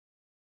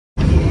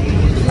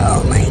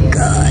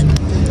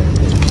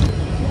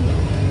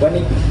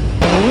Okay.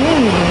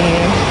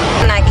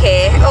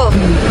 Oh.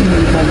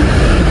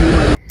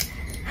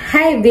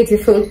 Hi,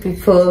 beautiful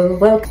people.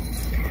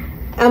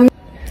 Welcome.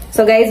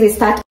 So guys, we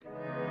start.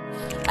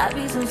 I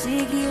be so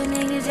sick of you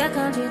niggas, y'all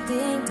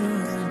contradict me.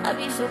 I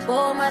be so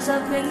bored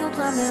myself when you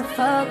come and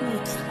fuck me.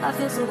 I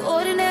feel so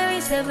ordinary,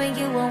 except when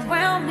you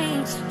around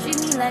me. Treat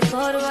me like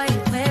water while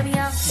you wear me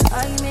out.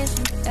 Arguments,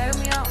 you air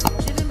me out.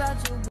 Tripping about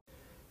you.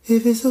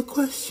 If it's a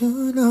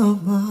question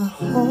of my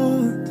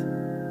heart,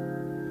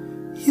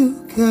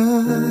 you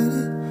got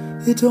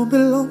it. It don't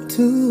belong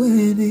to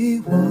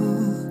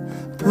anyone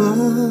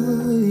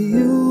but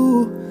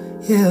you.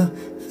 Yeah,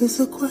 if it's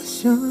a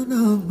question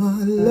of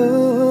my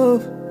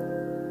love,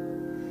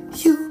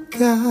 you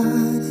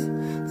got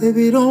it.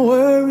 Baby, don't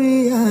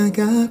worry, I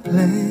got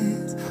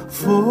plans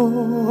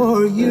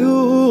for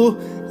you.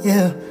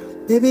 Yeah,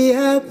 baby,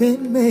 I've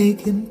been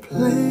making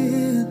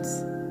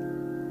plans.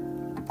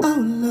 Oh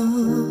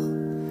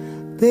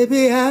Lord,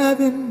 baby, I've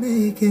been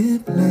making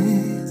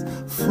plans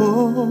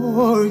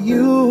for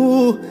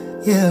you.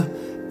 Yeah,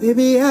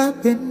 baby,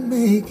 I've been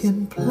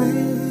making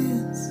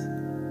plans.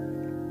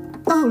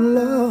 Oh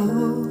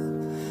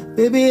Lord,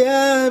 baby,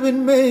 I've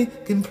been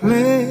making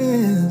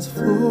plans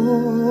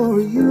for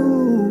you.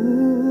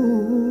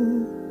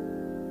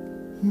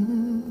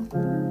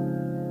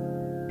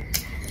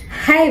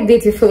 Hi,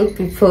 beautiful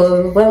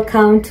people.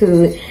 Welcome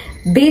to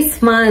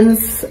this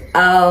month's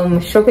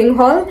shopping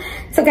haul.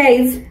 So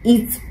guys,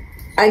 it's,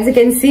 as you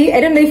can see, I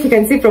don't know if you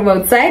can see from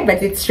outside,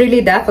 but it's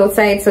really dark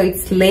outside, so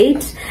it's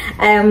late.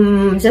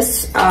 I'm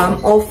just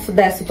off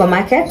the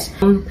supermarket.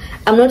 I'm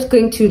not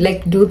going to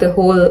like do the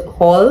whole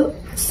haul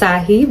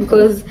sahi,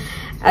 because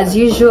as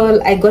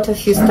usual I got a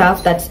few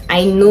stuff that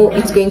I know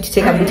it's going to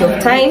take a bit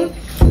of time.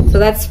 So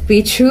that's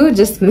Pichu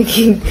just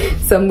making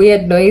some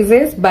weird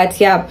noises. But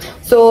yeah,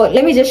 so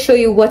let me just show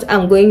you what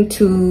I'm going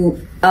to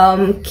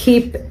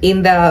keep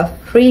in the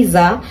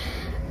freezer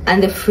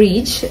and the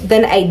fridge.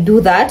 Then I do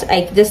that,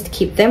 I just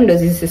keep them,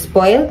 those is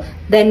spoil.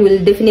 Then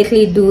we'll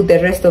definitely do the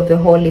rest of the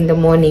haul in the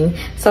morning.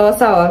 So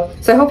I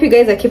hope you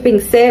guys are keeping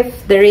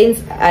safe. The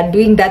rains are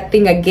doing that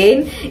thing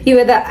again,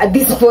 even though at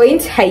this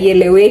point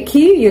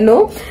hayeleweki, you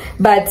know,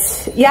 but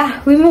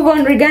yeah, we move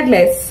on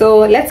regardless. So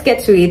let's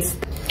get to it.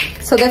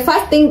 So the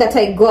first thing that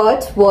I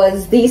got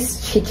was this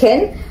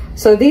chicken.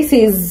 So this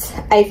is,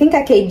 I think,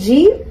 a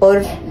kg,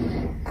 or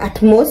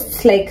at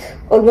most like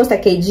almost a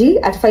kg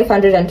at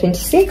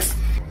 526.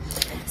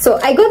 So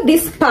I got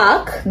this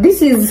pack.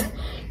 This is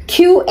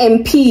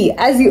QMP.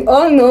 As you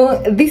all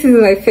know, this is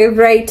my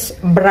favorite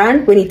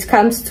brand when it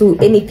comes to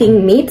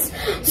anything meats.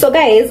 So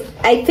guys,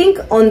 I think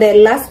on the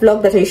last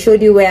vlog that I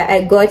showed you where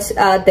I got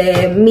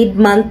the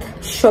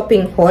mid-month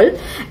shopping haul,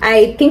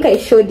 I think I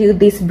showed you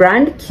this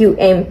brand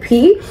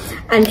QMP,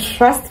 and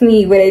trust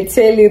me when I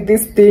tell you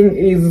this thing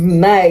is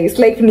nice,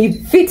 like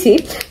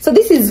nifiti. So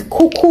this is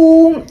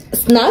cuckoo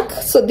snack.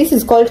 So this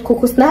is called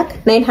cuckoo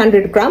snack,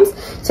 900 grams.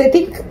 So I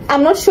think,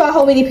 I'm not sure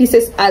how many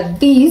pieces are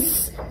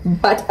these,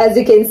 but as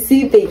you can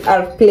see, they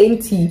are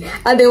plenty,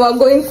 and they were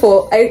going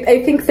for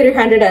I think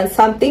 300 and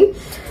something.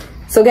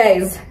 So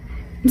guys,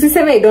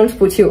 I don't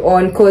put you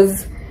on,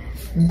 because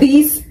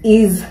this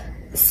is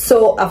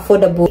so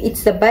affordable.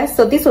 It's the best.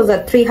 So this was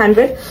at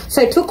 300.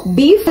 So I took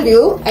beef.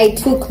 I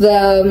took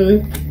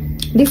the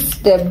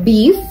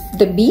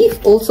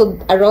beef also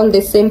around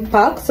the same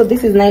pack. So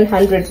this is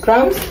 900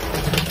 grams.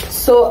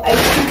 So I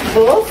took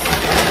both.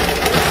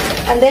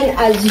 And then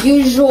as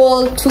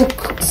usual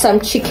took some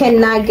chicken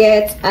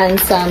nuggets and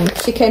some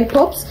chicken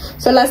pops.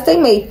 So last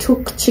time I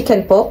took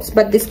chicken pops,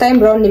 but this time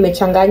round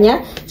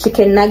nimechanganya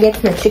chicken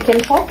nuggets and chicken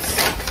pops.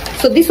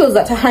 So this was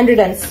at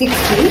 160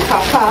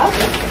 per pack,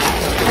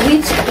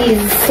 which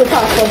is super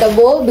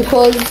affordable,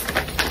 because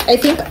I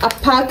think a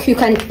pack you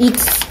can eat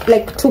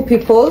like 2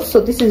 people.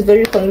 So this is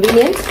very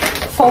convenient.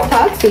 4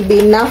 packs will be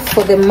enough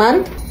for the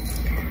month.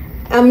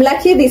 I'm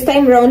lucky this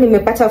time round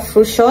nimepata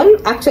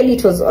frushon. Actually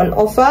it was on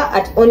offer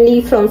at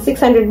only from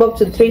 600 bob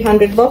to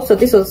 300 bob. So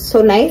this was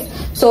so nice.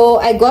 So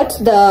I got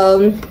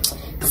the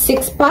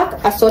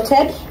 6-pack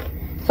assorted.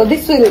 So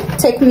this will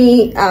take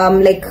me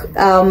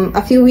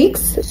a few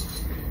weeks.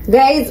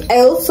 Guys, I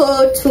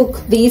also took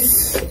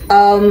this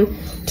 2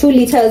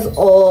 liters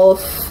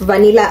of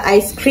vanilla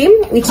ice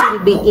cream, which will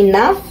be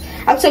enough.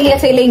 Actually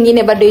hata ile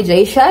ingine bado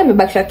haijaisha,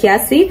 imebakisha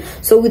kiasi.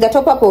 So with the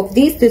top up of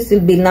this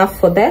will be enough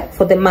for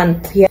the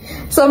month. Yeah.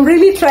 So I'm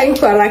really trying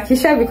to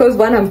harakisha, because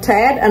one, I'm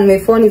tired and my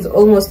phone is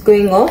almost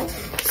going off.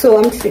 So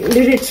I'm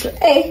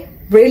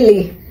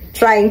really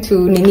trying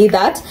to nini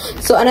that.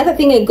 So another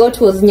thing I got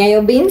was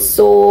nyayo beans.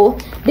 So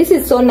this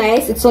is so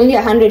nice. It's only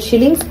 100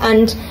 shillings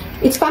and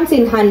it comes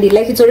in handy.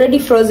 Like, it's already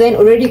frozen,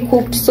 already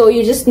cooked. So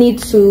you just need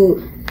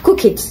to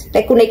cook it.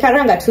 Like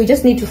unaikaranga too, you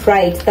just need to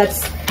fry it.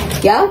 That's,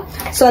 yeah.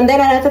 So and then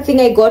another thing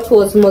I got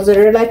was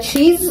mozzarella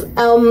cheese.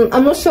 I'm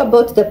not sure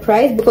about the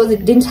price because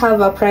it didn't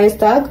have a price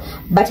tag,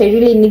 but I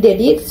really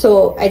needed it,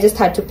 so I just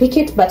had to pick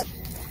it. But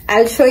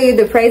I'll show you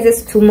the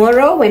prices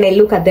tomorrow when I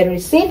look at the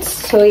receipts.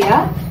 So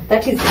yeah,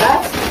 that is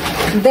that.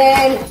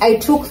 Then I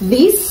took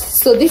this.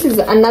 So this is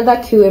another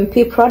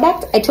QMP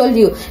product. I told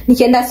you,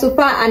 nikienda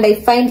super and I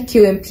find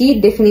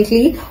QMP,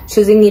 definitely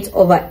choosing it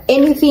over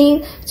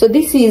anything. So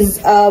this is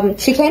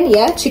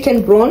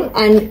chicken brawn,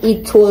 and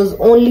it was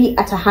only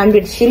at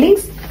 100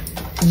 shillings.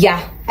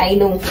 Yeah, I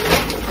know.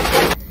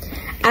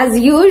 As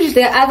usual,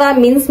 the other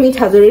mincemeat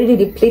has already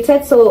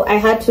depleted, so I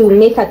had to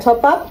make a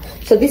top up.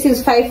 So this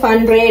is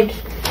 500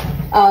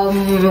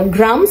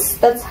 grams,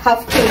 that's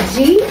half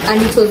kg,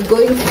 and it was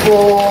going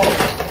for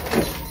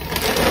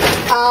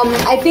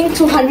I think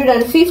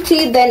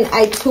 250. Then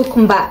I took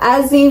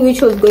mbaazi,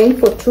 which was going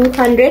for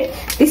 200.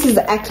 This is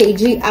a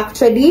kg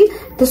actually.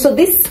 So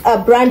this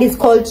brand is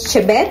called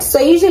Chebet. So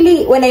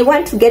usually when I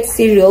want to get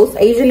cereals,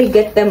 I usually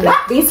get them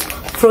like this,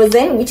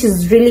 frozen, which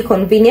is really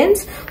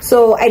convenient.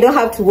 So I don't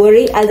have to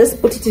worry. I'll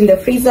just put it in the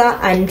freezer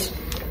and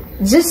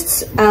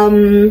just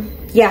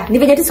yeah, but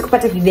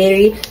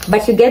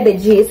you get the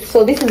gist.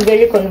 So this is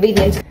very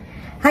convenient.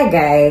 Hi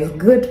guys,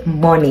 good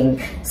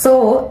morning.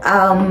 So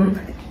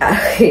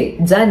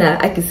jana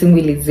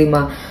akisimbili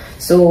zima,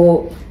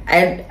 so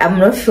I'm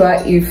not sure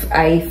if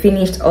I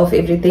finished off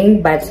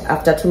everything, but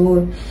after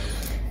 2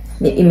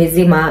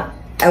 imezima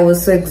I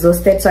was so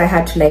exhausted, so I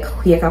had to like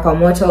hueka kwa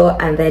moto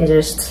and then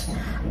just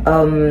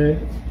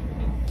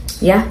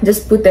yeah,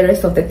 just put the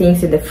rest of the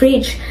things in the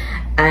fridge.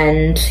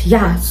 And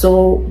yeah,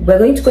 so we're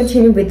going to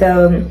continue with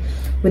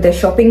the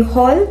shopping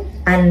haul,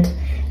 and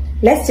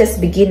let's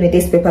just begin with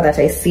this paper that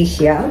I see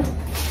here.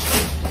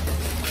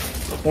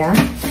 Yeah,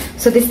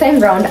 so this time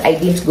round I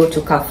didn't go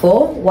to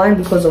Carrefour, one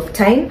because of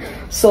time.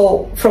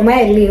 So from where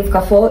I live,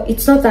 Carrefour,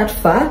 it's not that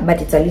far,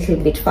 but it's a little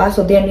bit far.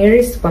 So their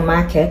nearest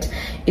supermarket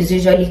is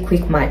usually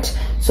Quick Mart.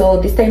 So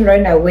this time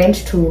round I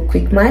went to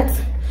Quick Mart.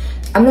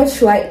 I'm not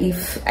sure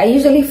if, I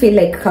usually feel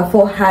like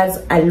Carrefour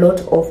has a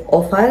lot of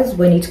offers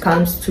when it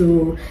comes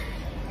to,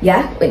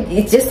 yeah,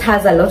 it just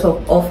has a lot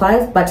of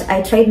offers, but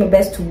I tried my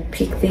best to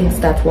pick things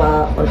that were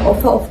on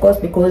offer, of course,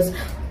 because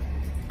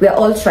we're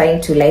all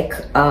trying to like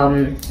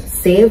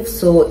save.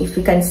 So if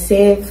we can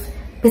save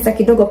pesa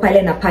kidogo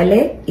pale na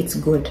pale, it's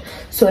good.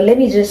 So let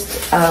me just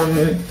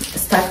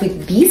start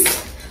with this.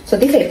 So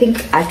these I think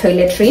are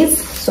toiletries,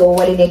 so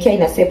waliniekea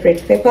in a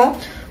separate paper.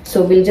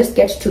 So we'll just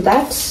get to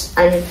that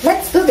and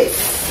let's do this.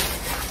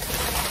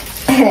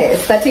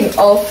 Starting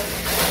off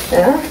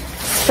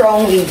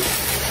strong with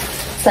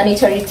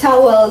sanitary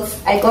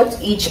towels. I got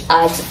each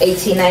at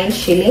 89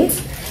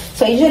 shillings.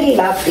 So I usually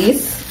love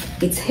this.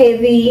 It's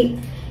heavy.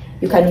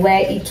 You can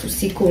wear it to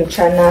siku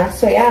mchana.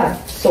 So yeah,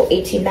 so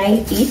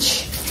 89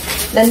 each.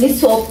 Then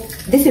this soap,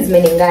 this is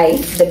Menengai,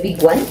 the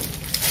big one.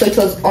 So it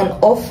was on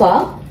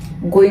offer,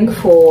 going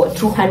for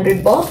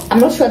 200 bob.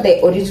 I'm not sure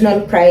the original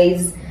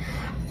price.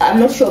 I'm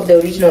not sure of the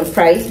original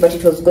price, but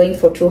it was going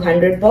for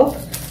 200 bob,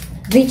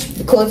 which,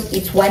 because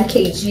it's 1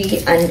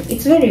 kg and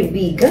it's very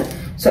big,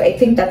 so I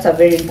think that's a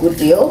very good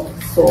deal.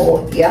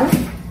 So yeah,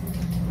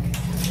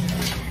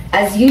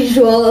 as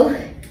usual,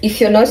 if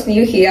you're not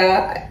new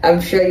here,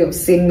 I'm sure you've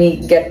seen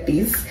me get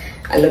this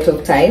a lot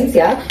of times.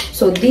 Yeah,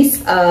 so this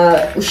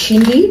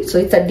ushindi, so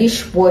it's a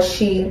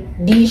dishwashing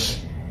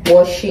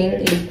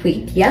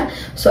liquid. Yeah,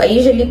 so I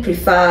usually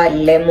prefer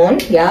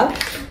lemon. Yeah,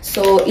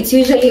 so it's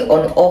usually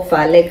on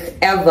offer, like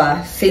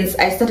ever since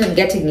I started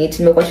getting it.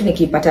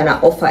 Nimekuwa na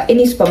offer.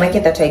 Any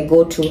supermarket that I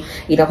go to,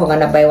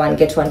 inakuanga buy one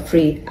get one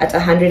free at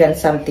 100 and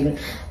something.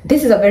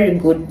 This is a very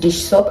good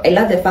dish soap. I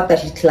love the fact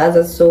that it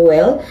lasts so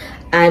well,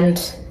 and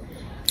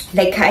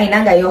like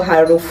hainanga yo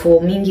harufu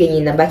mingi yenye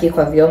inabaki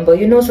kwa vyombo.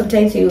 You know,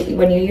 sometimes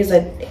when you use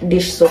a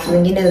dish soap,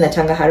 zingine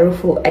zinachanga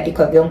harufu hadi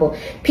kwa vyombo.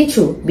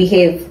 Pichu,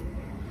 behave.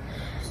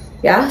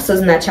 Yeah, so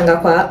zinachanga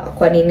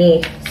kwa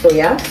nini. So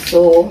yeah,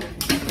 so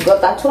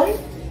got that one.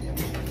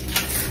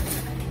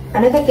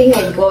 Another thing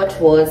I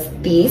got was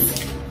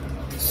this.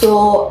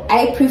 So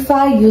I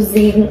prefer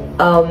using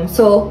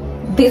so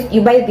this,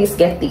 you buy this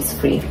get this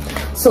free.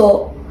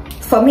 So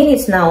for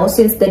minutes now,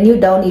 since the new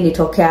Downy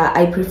Litokea,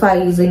 I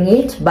prefer using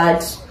it,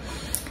 but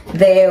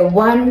the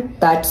one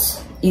that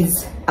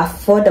is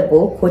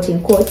affordable, quote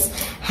in quotes,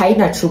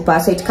 haina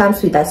chupa, so it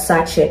comes with a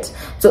sachet.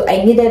 So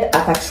I needed a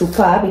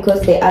chupa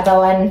because the other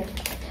one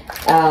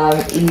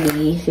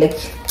like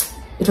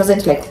it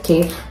wasn't like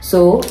okay,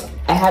 so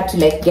I had to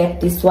like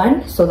get this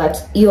one, so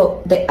that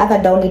the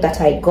other Downy that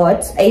I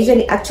got,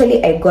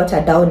 I got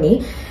a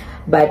Downy,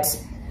 but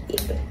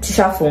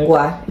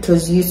tushafungwa, it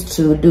was used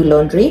to do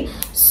laundry.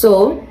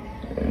 So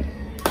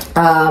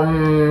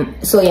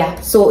so yeah,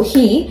 so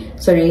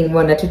sorry,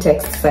 one or two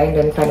texts signed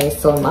and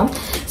Soma.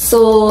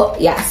 So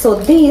yeah, so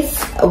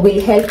this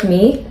will help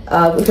me.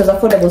 It was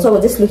affordable, so I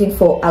was just looking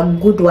for a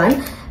good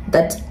one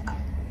that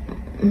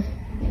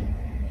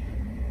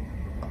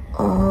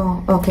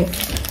oh okay,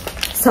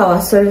 so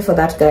sorry for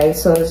that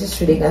guys, so I was just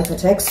reading out the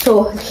text.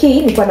 So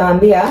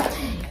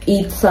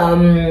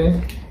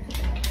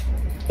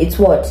it's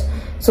what,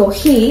 so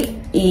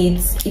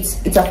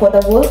it's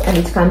affordable, and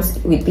it comes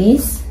with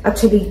this.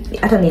 Actually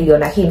hata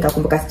niliona hii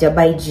nikakumbuka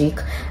sijabuy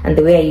jik, and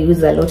the way I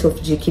use a lot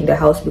of jik in the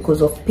house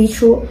because of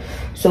pichu,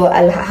 so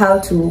I'll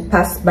have to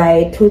pass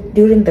by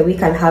during the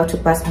week. I'll have to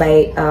pass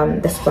by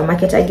the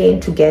supermarket again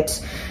to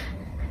get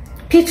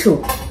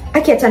pichu.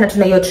 Akiachana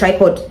tuna your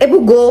tripod,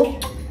 ebu go.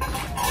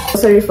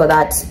 Sorry for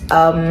that.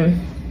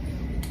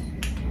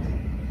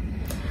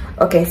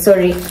 Okay,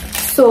 sorry.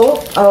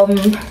 So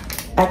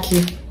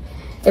Aki,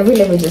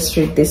 let me just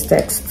read these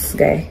texts,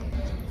 guy.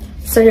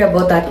 Sorry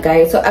about that,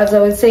 guys. So as I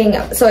was saying,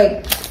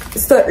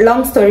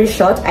 long story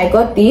short, I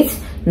got this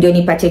ndio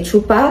nipate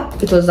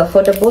chupa. It was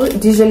affordable.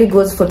 It usually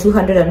goes for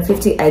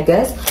 250, I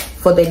guess,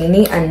 for the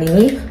nini and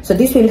nini. So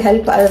this will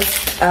help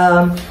us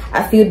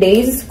a few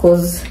days,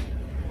 because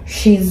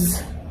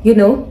she's, you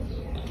know,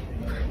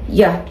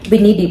 yeah, we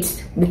need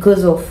it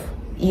because of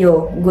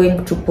you're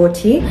going to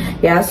potty.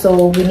 Yeah,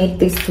 so we need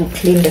this to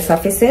clean the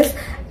surfaces.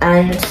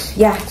 And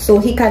yeah, so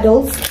he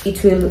cuddles,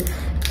 it will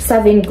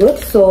serve in good.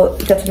 So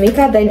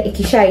itatumika, then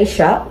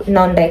ikishaisha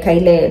naondaika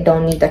ile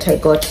downy that I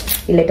got,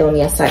 ile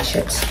downy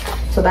sachet.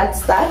 So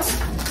that's that.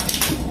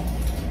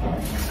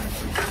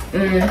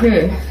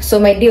 So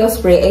my deo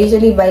spray, I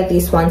usually buy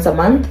this once a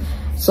month.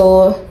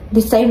 So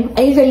this time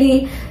I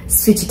usually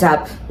switch it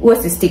up.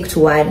 What's the stick to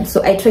one?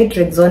 So I tried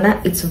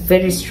Rexona. It's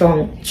very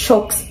strong,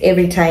 chokes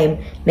every time,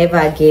 never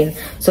again.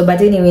 So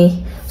but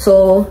anyway,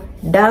 so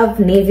Dove,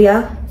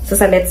 Nivea. So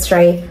let's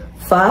try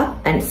Far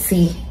and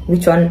see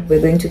which one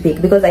we're going to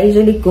pick, because I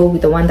usually go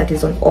with the one that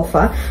is on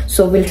offer.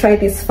 So we'll try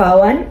this Far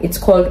one. It's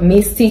called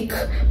Mystic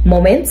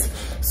Moments.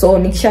 So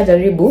nikisha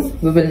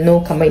jaribu, we will know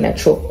kama ina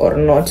choke or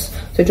not.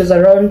 So it was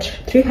around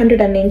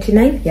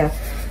 399. Yeah.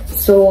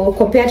 So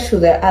compared to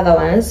the other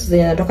ones,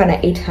 they are talking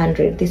at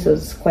 800. This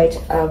was quite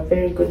a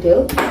very good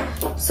deal.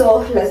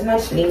 So let's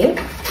match nini.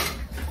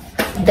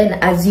 Then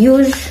as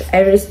usual,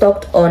 I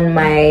restocked on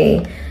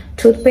my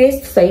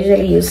toothpaste. So I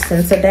usually use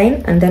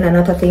Sensodyne. And then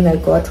another thing I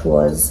got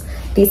was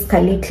this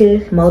little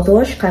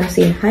mouthwash, comes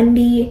in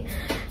handy.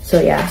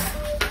 So yeah,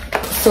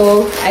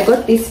 so I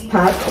got this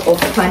pack of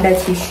Panda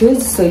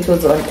tissues. So it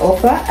was on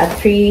offer at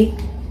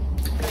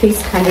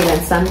 300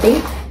 and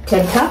something,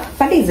 10 pack.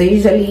 Panda is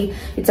usually,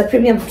 it's a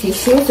premium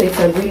tissue, so it's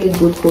a really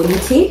good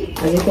quality.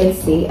 As you can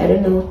see, I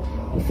don't know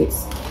if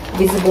it's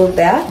visible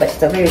there, but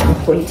it's a very good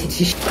quality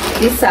tissue.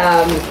 This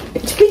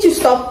tissue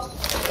stop.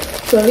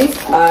 So these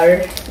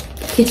are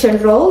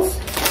kitchen rolls.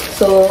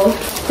 So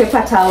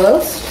paper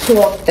towels,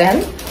 2 of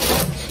them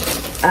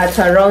at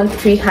around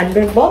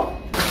 300 bob.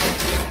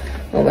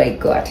 Oh my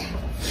god.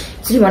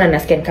 Then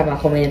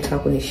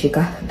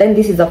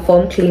this is a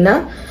foam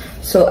cleaner.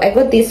 So I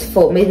got this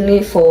for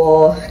mainly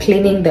for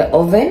cleaning the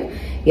oven.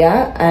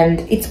 Yeah, and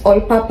it's all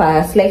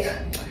purpose. Like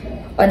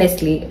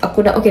honestly,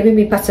 okay,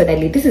 maybe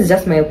personally, this is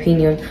just my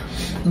opinion,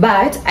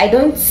 but I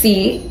don't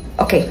see,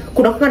 okay,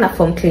 kuna na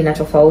foam cleaner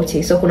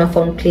tofauti. So kuna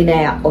foam cleaner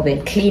ya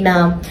oven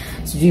cleaner,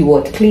 sijui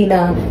what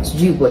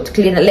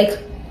cleaner, like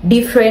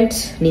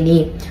different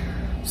nini.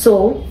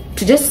 So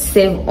to just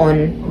save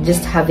on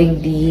just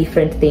having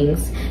different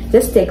things,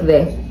 just take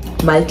the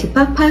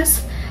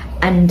multi-purpose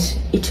and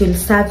it will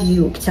serve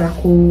you.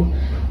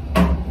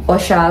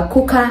 Osha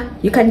cooker,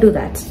 you can do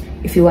that.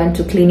 If you want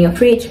to clean your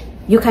fridge,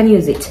 you can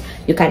use it.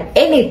 You can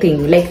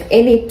anything, like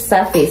any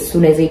surface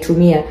unaweza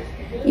itumia.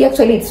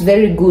 Actually it's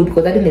very good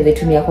because that unaweza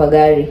itumia kwa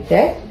gari,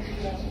 yeah?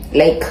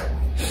 Like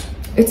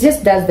it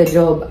just does the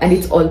job and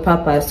it's all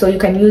purpose, so you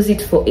can use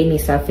it for any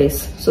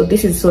surface. So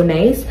this is so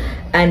nice,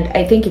 and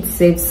I think it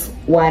saves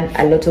one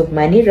a lot of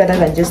money rather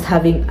than just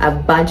having a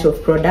bunch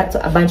of products,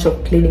 a bunch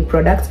of cleaning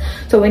products.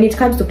 So when it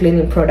comes to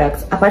cleaning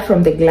products, apart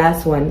from the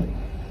glass one,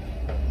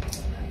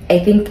 I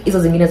think hizo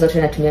zingine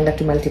zote natumianga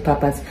to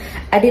multi-purpose.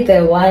 I did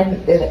the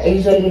one that I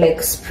usually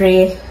like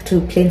spray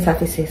to clean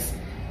surfaces,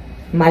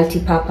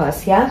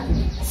 multi-purpose. Yeah,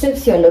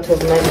 saves you a lot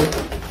of money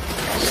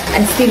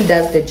and still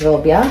does the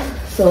job. Yeah,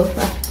 so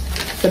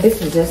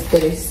this is just the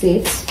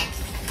receipt.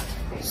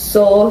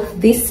 So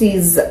this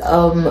is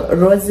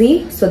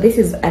Rosie. So this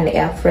is an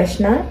air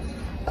freshener.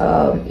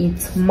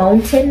 It's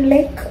Mountain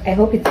Lake. I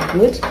hope it's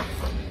good.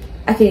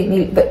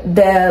 Okay, but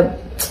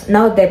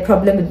now the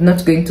problem is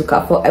not going to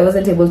Carrefour. I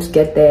wasn't able to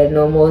get the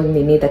normal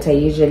mini that I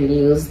usually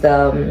use,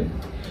 the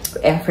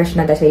air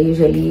freshener that I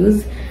usually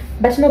use,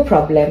 but no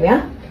problem.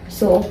 Yeah,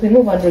 so we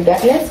move on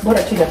regardless.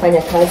 Bora tu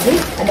inafanya kazi,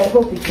 and I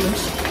hope it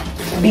won't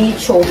be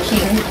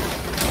choking.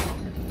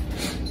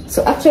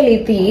 So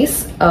actually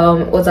this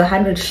was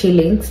 100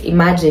 shillings.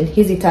 Imagine,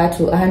 hizi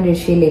tatu 100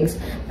 shillings,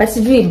 but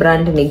sijui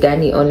brand ni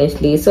gani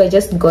honestly. So I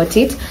just got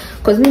it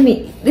because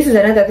mimi, this is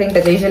another thing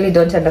that I usually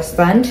don't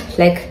understand.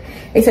 Like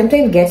I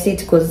sometimes get it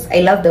because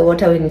I love the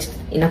water when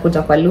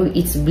inakuja kwa blue,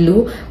 it's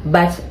blue,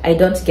 but I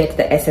don't get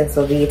the essence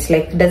of it.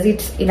 Like does it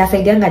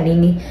inasaidianga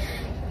nini?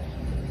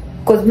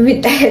 Because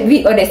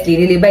we honestly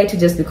really buy it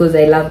just because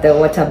I love the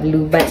water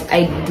blue, but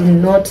I do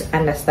not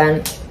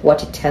understand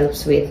what it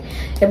helps with.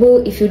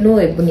 If you know,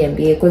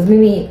 niambie, because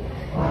mimi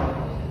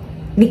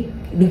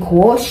ni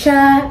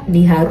kuosha,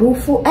 ni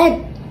harufu.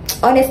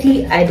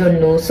 Honestly, I don't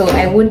know, so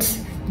I won't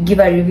give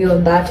a review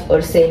on that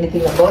or say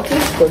anything about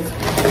it because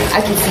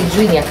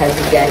sijui ni ya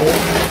kazi gani.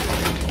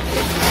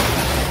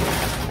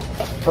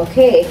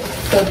 Okay,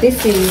 so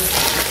this is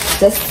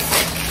just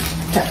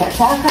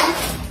takataka.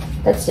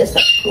 That's just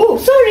oh,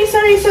 sorry.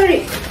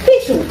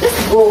 Tissue,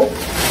 just go.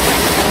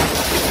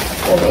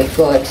 Oh my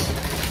god.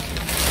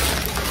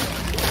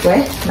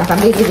 Well,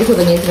 nakwambia hizi vitu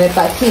venye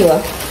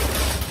zimepakiwa.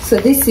 So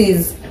this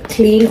is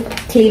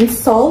clean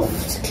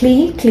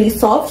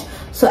soft.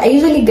 So I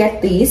usually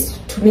get this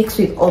to mix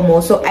with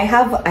Omo. So I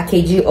have a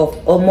kg of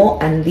Omo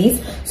and this.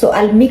 So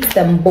I'll mix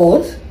them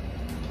both.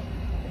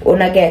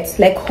 When I get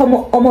like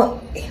Omo,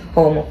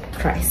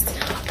 Christ.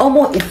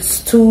 Omo,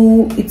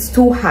 it's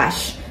too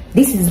harsh.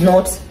 This is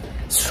not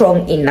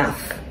strong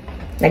enough.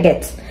 I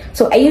get.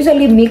 So I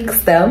usually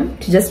mix them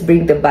to just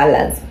bring the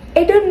balance.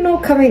 I don't know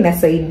coming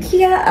as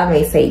idea, I'm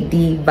a side,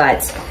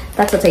 but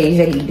that's what I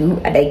usually do,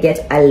 and I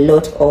get a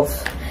lot of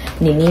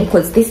nini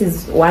because this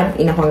is one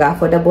in a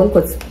affordable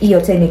because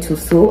yote ni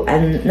tusu,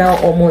 and now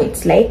Omo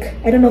it's like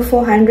I don't know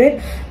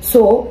 400.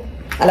 So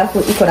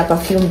alafu iko na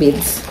perfume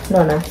beads, so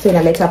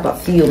inaleta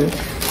perfume,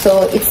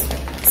 so it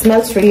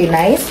smells really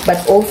nice,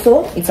 but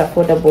also it's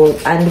affordable,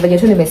 and venye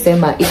tu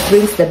nimesema it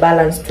brings the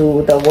balance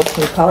to the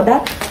washing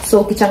powder.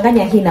 So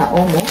kichanganya hii na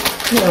Omo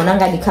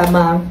naonanga ni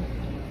kama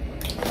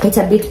it's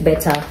a bit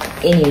better.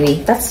 Anyway,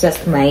 that's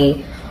just my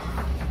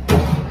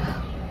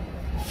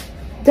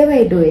the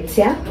way I do it,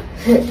 yeah.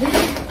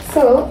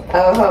 So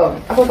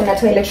hapo kuna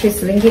toiletries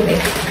zingine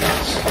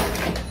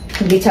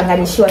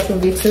nilichanganishiwa tu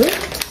vitu,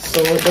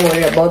 so don't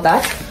worry about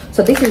that.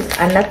 So this is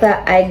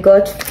another, I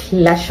got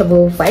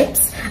flushable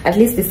wipes. At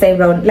least this time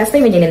round, last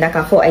time when you nenda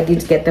Carrefour I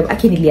didn't get them,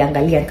 aki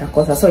niliangalia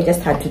nikakosa, so I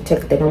just had to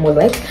take the normal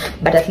wipes,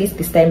 but at least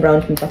this time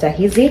round nipata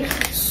hizi.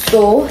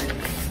 So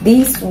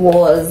this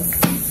was,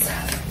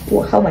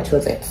 how much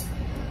was it?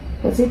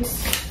 Was it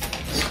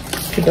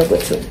kidogo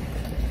tu?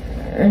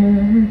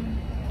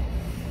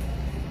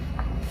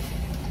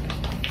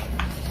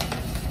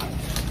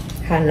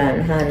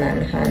 Hanan.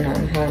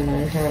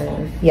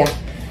 Yeah,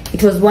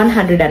 it was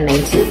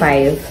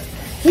 195,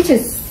 which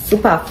is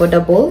super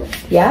affordable.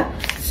 Yeah,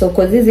 so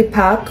because this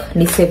pack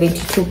needs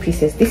 72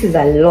 pieces, this is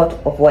a lot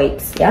of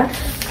wipes. Yeah,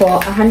 for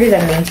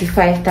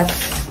 195,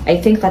 I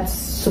think that's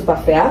super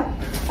fair.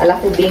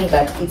 Alafu being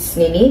that it's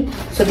nini,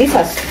 so this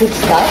has food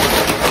stuff,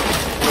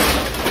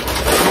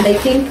 and I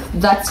think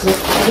that's just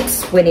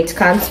it when it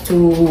comes to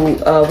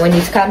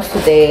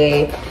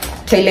the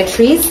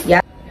toiletries.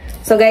 Yeah,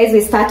 so guys,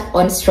 we start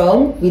on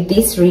strong with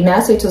this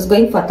Rina. So it was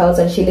going for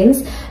 1,000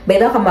 shillings. By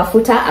the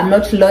mafuta, I'm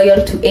not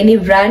loyal to any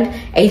brand.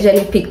 I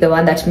usually pick the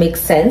one that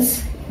makes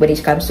sense when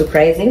it comes to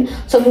pricing.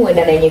 So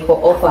muenda na yenye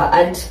offer,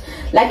 and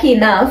lucky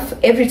enough,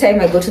 every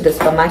time I go to the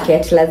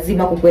supermarket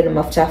lazima kukuwe na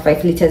mafuta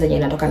 5 liters yenye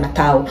inatoka na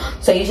tao.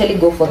 So I usually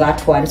go for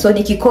that one. So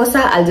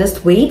nikikosa, I'll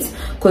just wait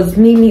because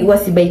mimi huwa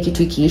sibai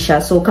kitu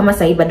ikiisha. So kama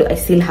sahi bado I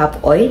still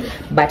have oil,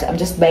 but I'm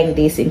just buying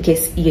this in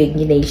case hiyo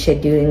ingine ishe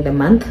during the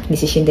month,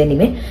 nisishinde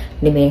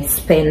nime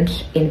spend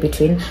in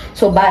between.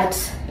 So but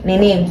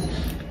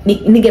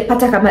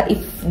ningepata kama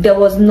if there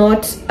was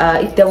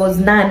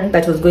none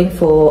that was going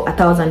for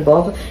 1,000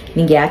 bob,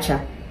 ningeacha,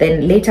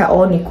 then later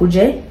on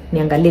nikuje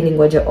niangalie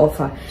ningoje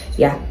offer.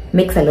 Yeah,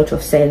 makes a lot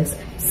of sense.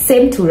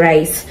 Same to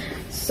rice.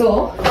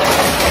 So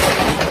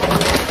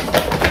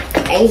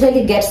I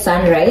usually get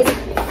Sunrise,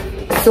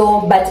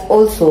 so but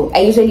also I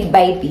usually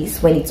buy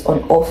this when it's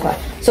on offer.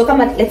 So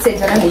come at, let's say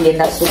jana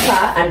nilienda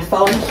super and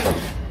found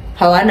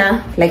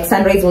hawana, like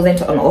Sunrise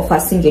wasn't on offer,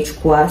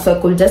 singechukua, so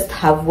I could just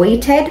have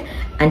waited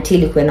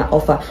until it went on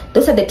offer.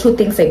 Those are the two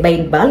things I buy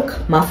in bulk,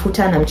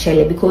 mafuta na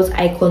mchele, because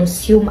I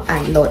consume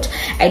a lot.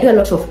 I do a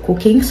lot of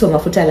cooking, so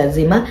mafuta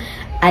lazima.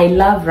 I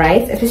love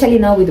rice, especially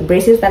now with the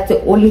braces. That's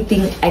the only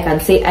thing I can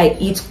say I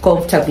eat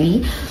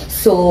comfortably.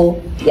 So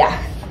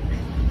yeah,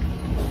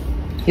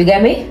 you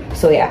get me?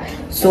 So yeah,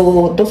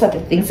 so those are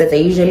the things that I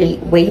usually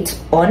wait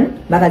on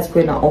mpaka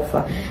zikuwe na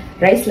offer.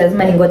 Rice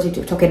lazima ningoje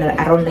talking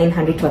around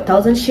 900 to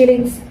 1,000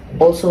 shillings.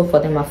 Also for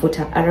the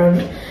mafuta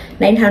around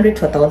 900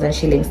 to 1,000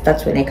 shillings.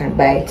 That's when I can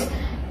buy it.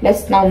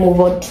 Let's now move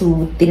on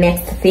to the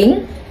next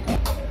thing.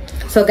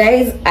 So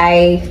guys,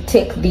 I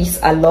take this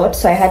a lot,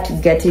 so I had to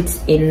get it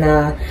in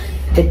the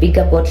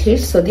bigger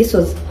bottles. So this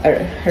was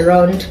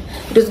around,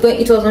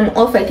 it was on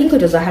offer, I think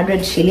it was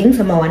 100 shillings,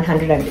 some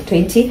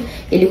 120.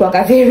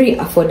 Ilikuwa very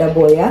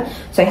affordable, yeah.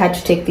 So I had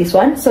to take this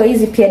one. So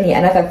easy penny,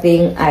 another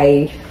thing,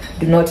 I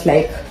do not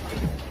like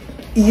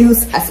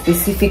use a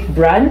specific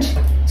brand,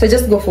 so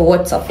just go for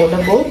what's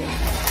affordable.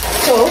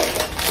 So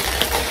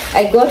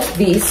I got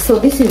this. So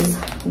this is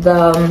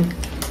the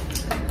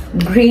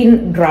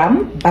green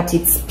gram, but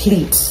it's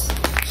split.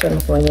 So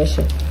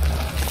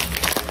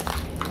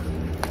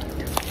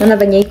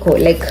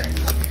like,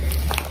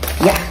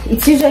 yeah,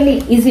 it's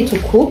usually easy to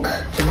cook,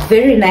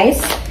 very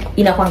nice,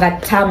 inakwanga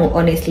tamu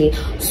honestly.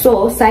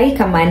 So sai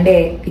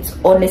kamande, it's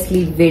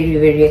honestly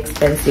very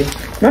expensive.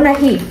 Nona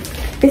hii,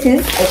 this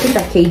is I think a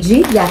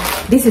kg. Yeah,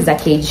 this is a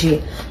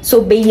kg.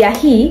 So bei ya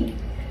hii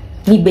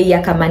ni bei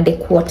ya kamande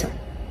quarter.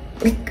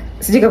 Like,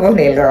 so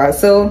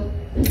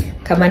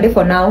kamande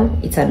for now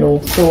it's a no.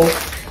 So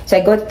So I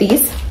got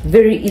this,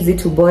 very easy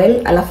to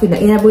boil. Alafu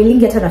ina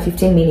boiling hata na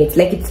 15 minutes.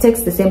 Like it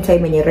takes the same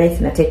time when your rice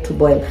ina take to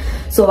boil.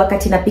 So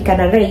wakati napika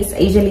na rice, I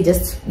usually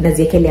just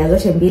naziekelea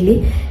zote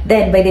mbili.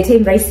 Then by the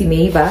time rice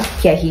imeiva,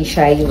 pia hii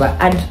ishaiva.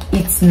 And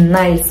it's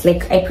nice.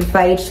 Like I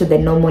prefer it to the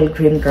normal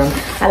green gram.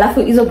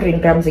 Alafu hizo green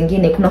grams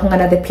zingine kuna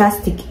hungana the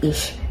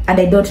plastic-ish. And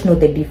I don't know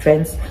the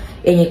difference.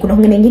 Kuna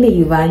hungana ingine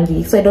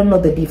ivangi. So I don't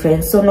know the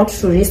difference. So not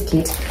to risk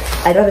it,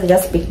 I'd rather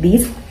just pick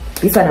these.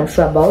 This one I'm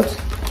sure about.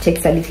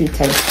 Takes a little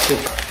time to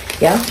cook.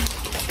 Yeah,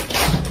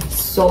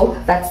 so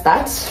that's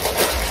that.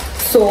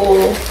 So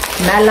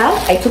nala,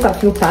 I took a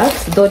few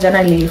packs, though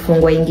jana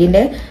nilifungwa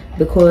ingine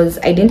because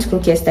I didn't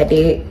cook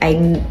yesterday. I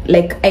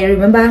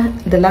remember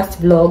the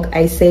last vlog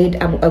I said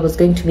I was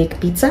going to make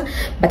pizza,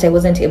 but I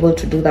wasn't able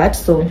to do that.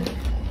 So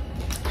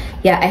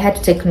yeah, I had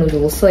to take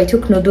noodles. So I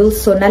took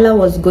noodles. So nala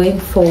was going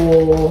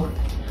for,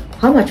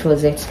 how much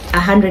was it?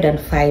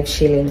 105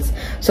 shillings.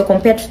 So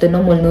compared to the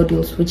normal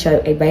noodles, which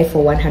I buy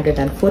for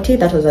 140,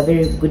 that was a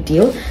very good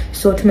deal.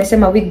 So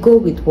tumesema we go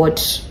with what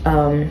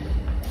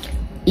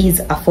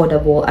is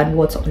affordable and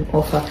what's on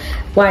offer.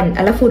 One,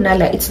 alafu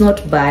nala, it's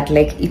not bad,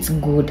 like it's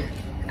good.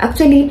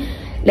 Actually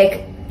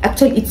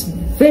it's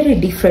very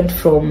different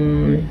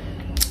from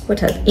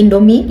what else?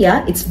 Indomie.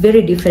 Yeah, it's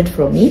very different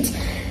from it.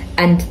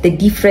 And the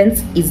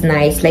difference is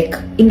nice. Like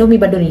Indomie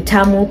bado ni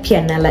tamu,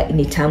 pia nala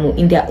ni tamu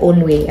in their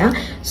own way. Yeah,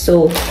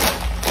 so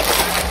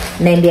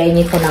na ndia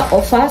yenye kona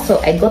offer. So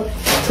I got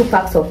 2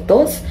 packs of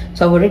those.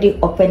 So I've already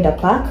opened a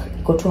pack.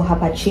 Go to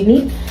hapa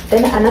chini.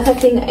 Then another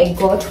thing I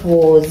got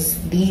was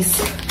these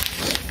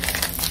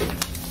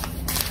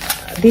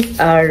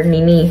are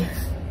nini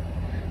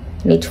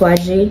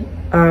nitwaji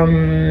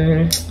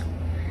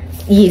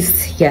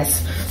yeast.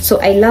 Yes, so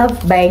I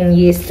love buying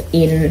yeast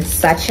in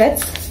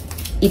sachets.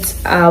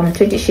 It's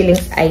 20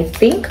 shillings, I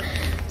think.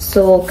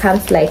 So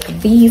comes like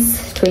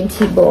these,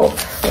 20 bob.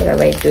 What am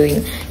I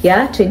doing?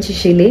 Yeah, 20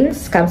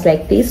 shillings comes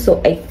like this.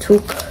 So I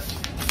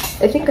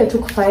think I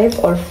took 5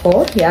 or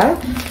 4. Yeah,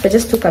 I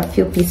just took a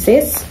few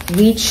pieces,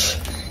 which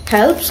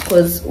helps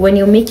because when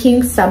you're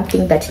making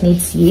something that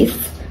needs yeast,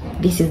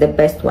 this is the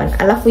best one.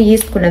 Alafu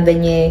yeast kuna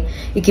venye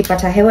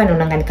ikipata hewa na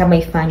unangani kama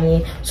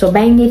ifanyi. So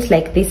buying it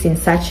like this in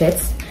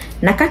sachets,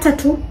 nakata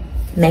tu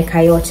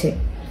naika yote.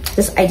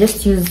 I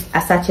just use a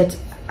sachet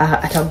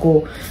at a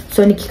go.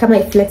 So kama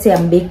if let's say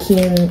I'm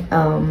baking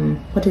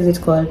what is it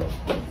called?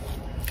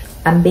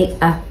 I'm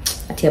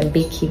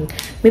baking.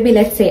 Maybe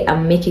let's say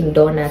I'm making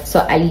donuts. So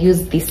I'll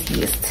use this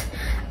yeast.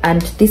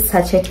 And this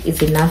sachet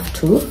is enough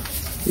to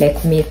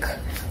like make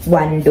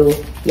one dough.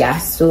 Yeah,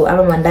 so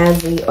ama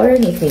mandazi or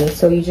anything.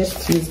 So you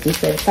just use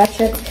different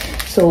sachets.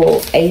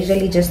 So I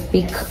usually just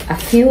pick a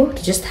few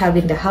to just have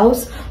in the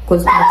house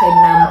because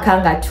na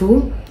mkanga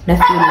too na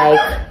feel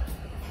like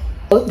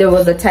there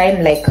was a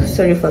time, like,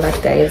 sorry for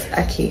that guys,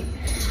 okay,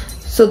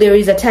 so there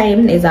is a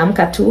time as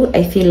amka too,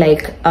 I feel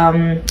like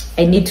I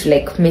need to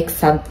like make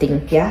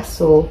something. Yeah,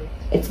 so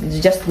it's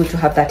just good to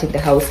have that in the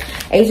house.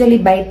 I usually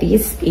buy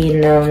this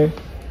in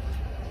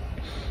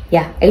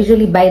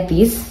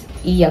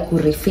ya ku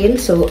refill.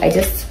 So I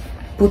just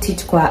put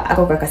it kwa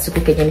ako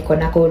kakasuku kenye niko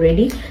nako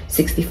already,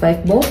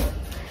 65 more.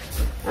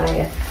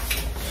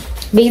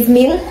 Base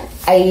meal,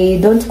 I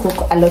don't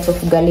cook a lot of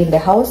ugali in the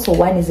house, so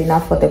 1 is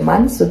enough for the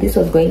month. So this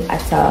was going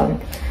at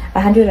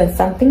 100 and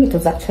something. It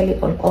was actually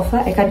on offer.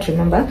 I can't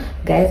remember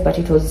guys, but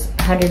it was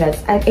 100 and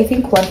I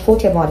think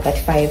 140 or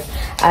 135.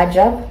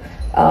 Ajab,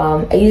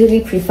 I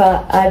usually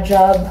prefer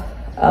Ajab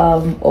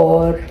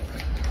or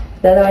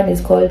the other one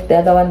is called, the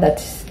other one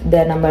that the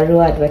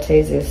Namaru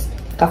advertises,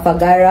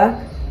 Kafagara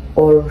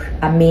or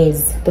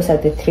Amaze. Those are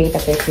the 3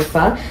 that I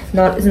prefer.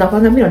 No, it's not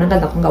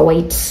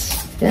white.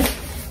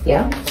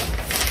 Yeah.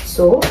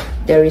 So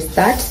there is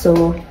that.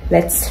 So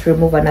let's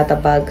remove another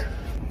bag.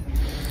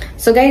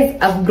 So guys,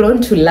 I've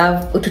grown to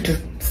love ututu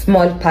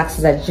small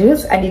packs of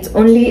juice, and it's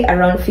only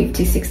around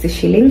 50-60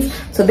 shillings.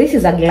 So this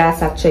is a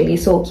glass actually,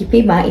 so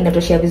kipima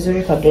inatoshea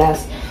vizuri kwa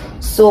glass.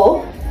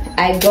 So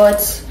I got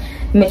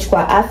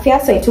nimechukua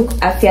afya, so I took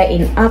afya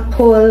in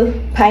apple,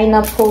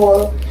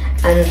 pineapple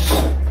and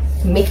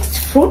mixed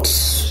fruit,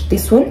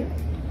 this one.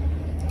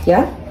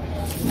 Yeah,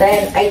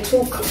 then I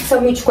took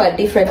some which were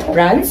different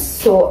brands.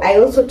 So I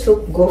also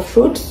took Go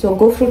Fruit. So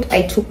Go Fruit,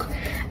 I took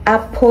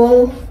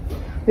apple.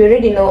 We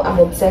already know I'm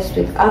obsessed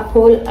with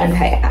apple, and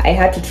I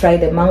had to try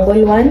the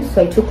mango one.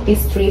 So I took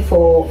these 3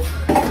 for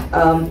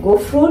Go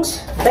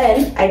Fruit.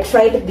 Then I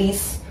tried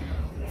this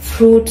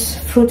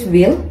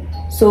Fruitville.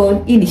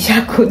 So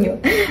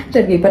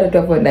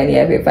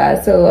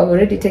so I've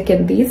already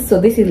taken this. So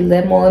this is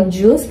lemon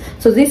juice.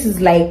 So this is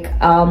like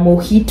a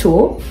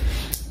mojito,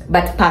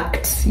 but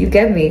packed, you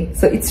get me?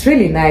 So it's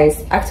really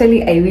nice.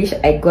 Actually, I wish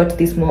I got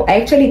this more.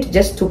 I actually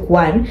just took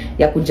 1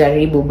 ya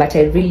kujaribu, but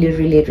I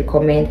really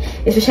recommend,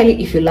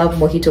 especially if you love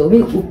mojito. Me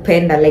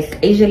upenda,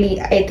 like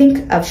usually, I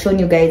think I've shown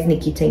you guys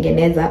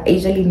nikitengeneza. I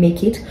usually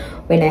make it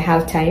when I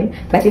have time,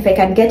 but if I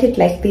can get it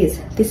like this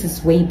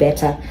is way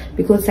better,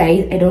 because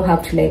I don't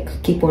have to like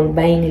keep on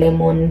buying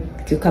lemon,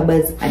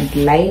 cucumbers and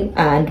lime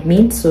and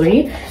mint,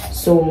 sorry.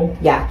 So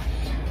yeah,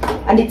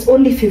 and it's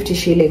only 50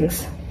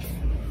 shillings.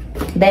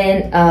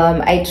 Then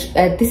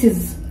this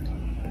is,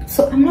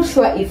 so I'm not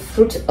sure if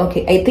Fruit,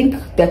 okay, I think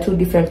they're two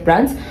different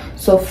brands.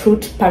 So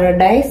Fruit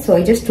Paradise, so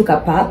I just took a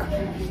pack.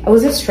 I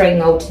was just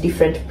trying out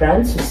different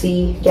brands to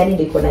see yani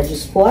ndiko na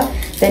juice poa.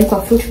 Then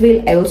kwa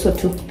Fruitville I also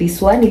took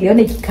this one,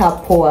 niliona ikikaa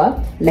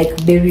poa,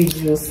 like berry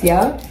juice.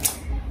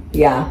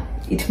 Yeah,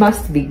 it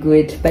must be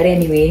good, but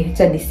anyway,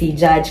 acha nisi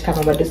judge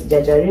kama bado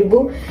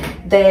sijajaribu.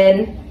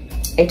 Then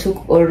I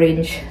took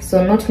orange,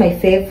 so not my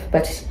fave,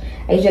 but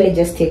I usually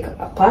just take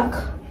a pack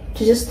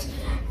to just,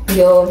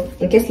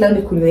 in case leo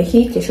nikunywe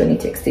hii kesho ni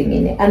text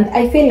ingine. And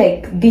I feel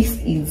like this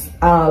is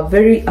a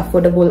very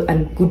affordable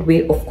and good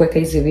way of kuweka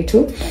hizi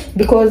vitu,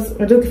 because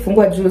unajua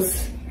ukifungua juice,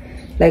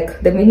 like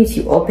the minute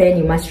you open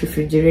you must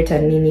refrigerate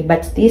and nini,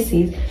 but this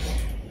is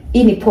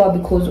ini poa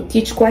because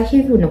ukichukua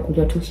hivi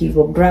unakunywa tu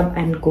hivyo, grab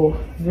and go.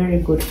 Very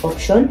good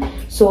option.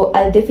 So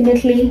I'll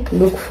definitely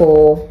look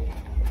for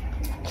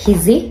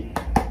hizi,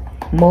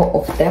 more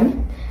of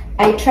them.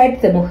 I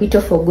tried the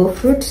mojito for Go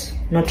Fruit,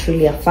 not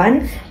really a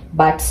fan,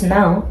 but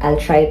now I'll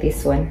try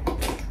this one.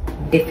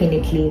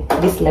 Definitely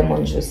this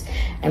lemon juice,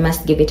 I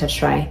must give it a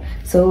try.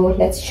 So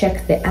let's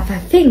check the other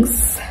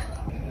things.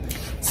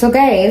 So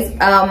guys,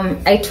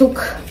 I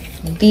took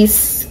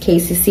this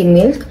KCC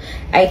milk.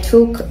 I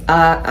took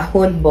a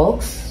whole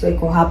box, so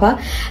iko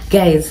hapa.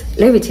 Guys,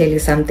 let me tell you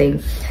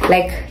something,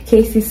 like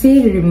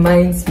KCC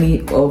reminds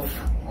me of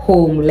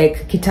home,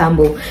 like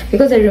kitambo,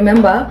 because I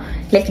remember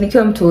like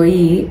nikiwa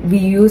mtoi we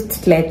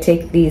used to like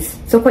take this,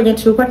 so kwenye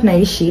tulikuwa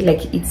tunaishi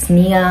like it's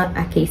near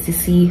a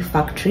KCC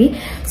factory,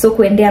 so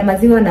kuendea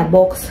maziwa na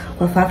box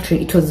kwa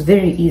factory it was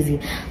very easy,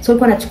 so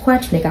tulikuwa nachukua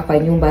tunaweka kwa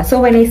nyumba.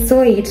 So when I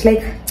saw it,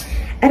 like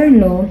I don't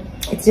know,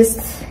 it's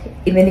just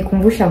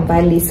imenikumbusha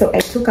mbali. So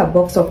I took a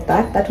box of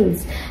that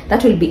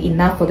will be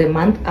enough for the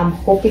month, I'm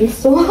hoping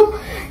so,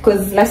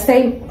 because last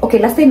time I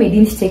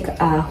didn't take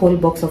a whole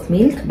box of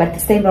milk, but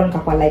this time around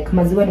kakwa like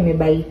maziwa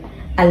nimebuy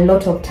a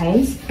lot of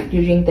times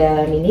during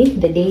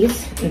the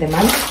days in the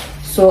month,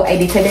 so I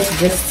decided to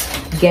just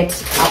get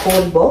a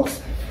whole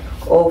box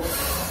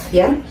of,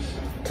 yeah,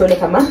 tuone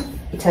kama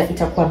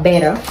itakuwa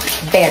better,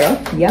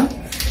 yeah.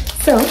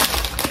 So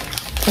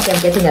okay,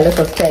 I'm getting a lot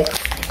of text.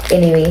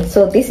 Anyway,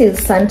 so this is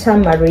Santa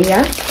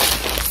Maria,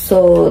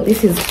 so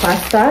this is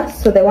pasta.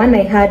 So the one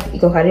I had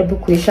iko karibu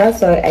kuisha,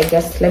 so I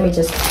guess let me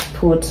just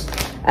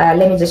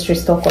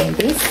restock on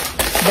this.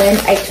 Then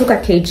I took a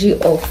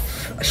kg of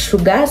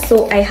sugar,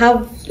 so I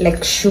have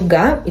like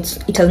sugar,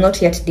 it has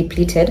not yet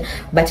depleted,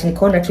 but in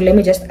corner too, let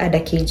me just add a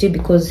kg,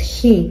 because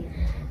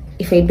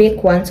if I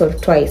bake once or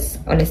twice,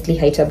 honestly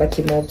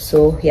haitabaki mob.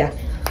 So yeah,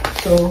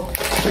 so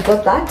we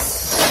got that.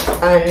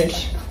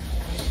 And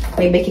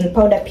my baking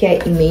powder pia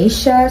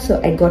imeisha,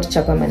 so I got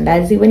chapa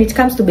mandazi. When it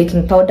comes to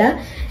baking powder,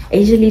 I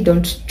usually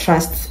don't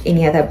trust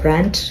any other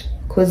brand,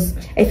 because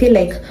I feel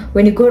like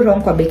when you go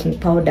wrong kwa baking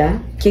powder,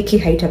 keki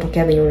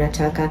haitatokea venye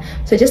unataka.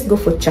 So just go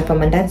for chapa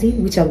mandazi,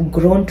 which I've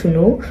grown to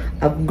know.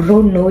 I've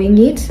grown knowing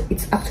it.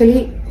 It's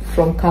actually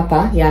from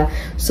Kappa, yeah.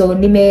 So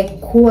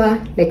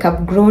nimekuwa like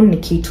I've grown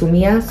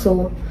nikitumia.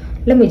 So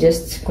let me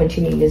just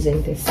continue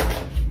using this.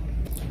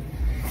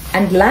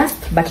 And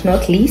last but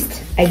not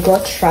least, I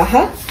got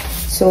raha.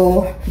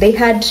 So they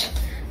had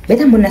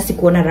beta mbona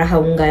sikuona raha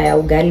unga ya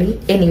ugali.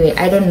 Anyway,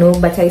 I don't know,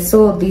 but I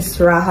saw this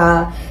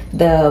raha,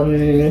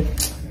 the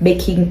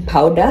baking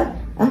powder,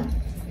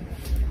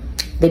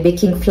 the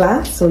baking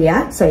flour. So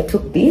yeah, so I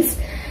took this.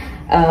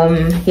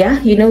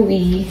 Yeah, you know,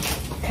 we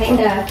kind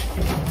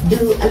of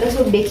do a lot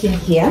of baking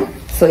here.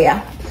 So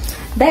yeah,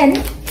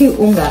 then hii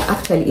unga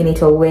actually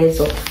inaitwa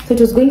Uwezo, so it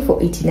was going for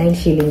 89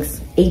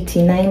 shillings,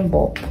 89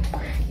 bob.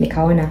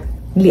 Nikaona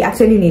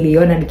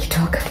niliona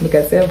nikitoka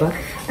nikasema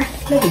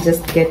let me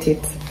just get it.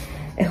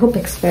 I hope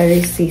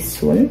expiry sees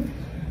soon.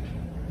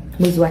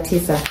 Mwezi wa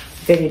 9,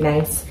 very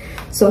nice.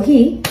 So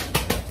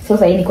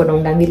sasa hii niko na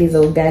unga mbili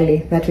za ugali,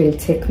 that will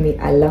take me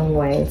a long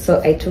while.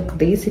 So I took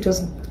this, it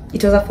was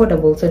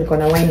affordable, so niko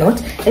na why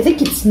not. I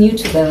think it's new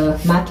to the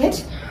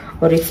market,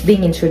 or it's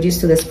being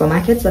introduced to the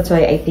supermarkets, that's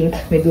why I think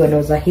maybe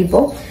wanauza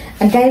hivyo.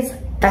 And guys,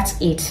 that's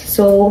it.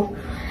 So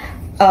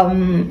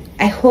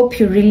I hope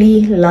you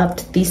really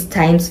loved this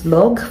times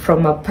vlog,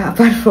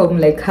 apart from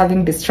like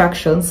having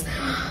distractions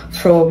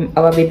from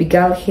our baby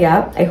girl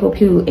here. I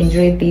hope you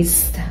enjoyed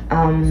this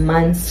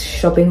month's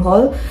shopping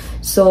haul.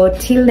 So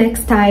till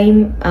next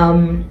time,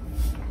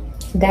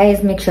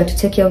 guys, make sure to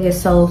take care of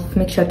yourself,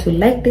 make sure to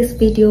like this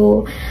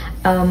video,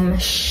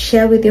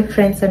 share with your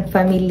friends and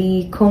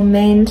family,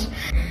 comment,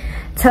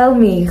 tell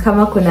me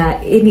kama kuna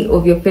any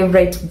of your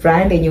favorite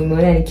brand and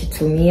umeona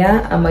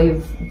nikitumia ama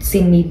you've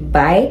seen me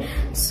buy.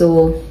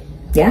 So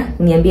yeah,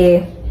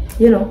 niambie,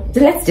 you know,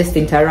 let's just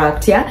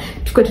interact. Yeah,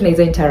 tuko tuna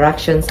hizo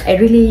interactions. I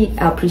really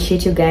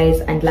appreciate you guys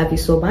and love you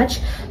so much.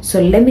 So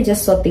let me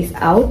just sort this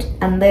out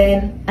and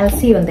then I'll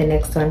see you on the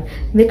next one.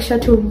 Make sure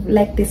to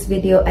like this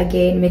video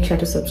again, make sure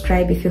to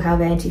subscribe if you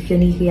haven't. If you're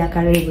new here,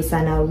 karibu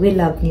sana. We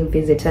love new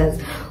visitors,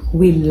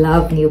 we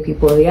love new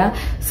people. Yeah,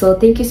 so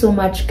thank you so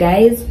much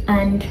guys,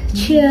 and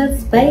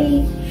cheers,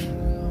 bye.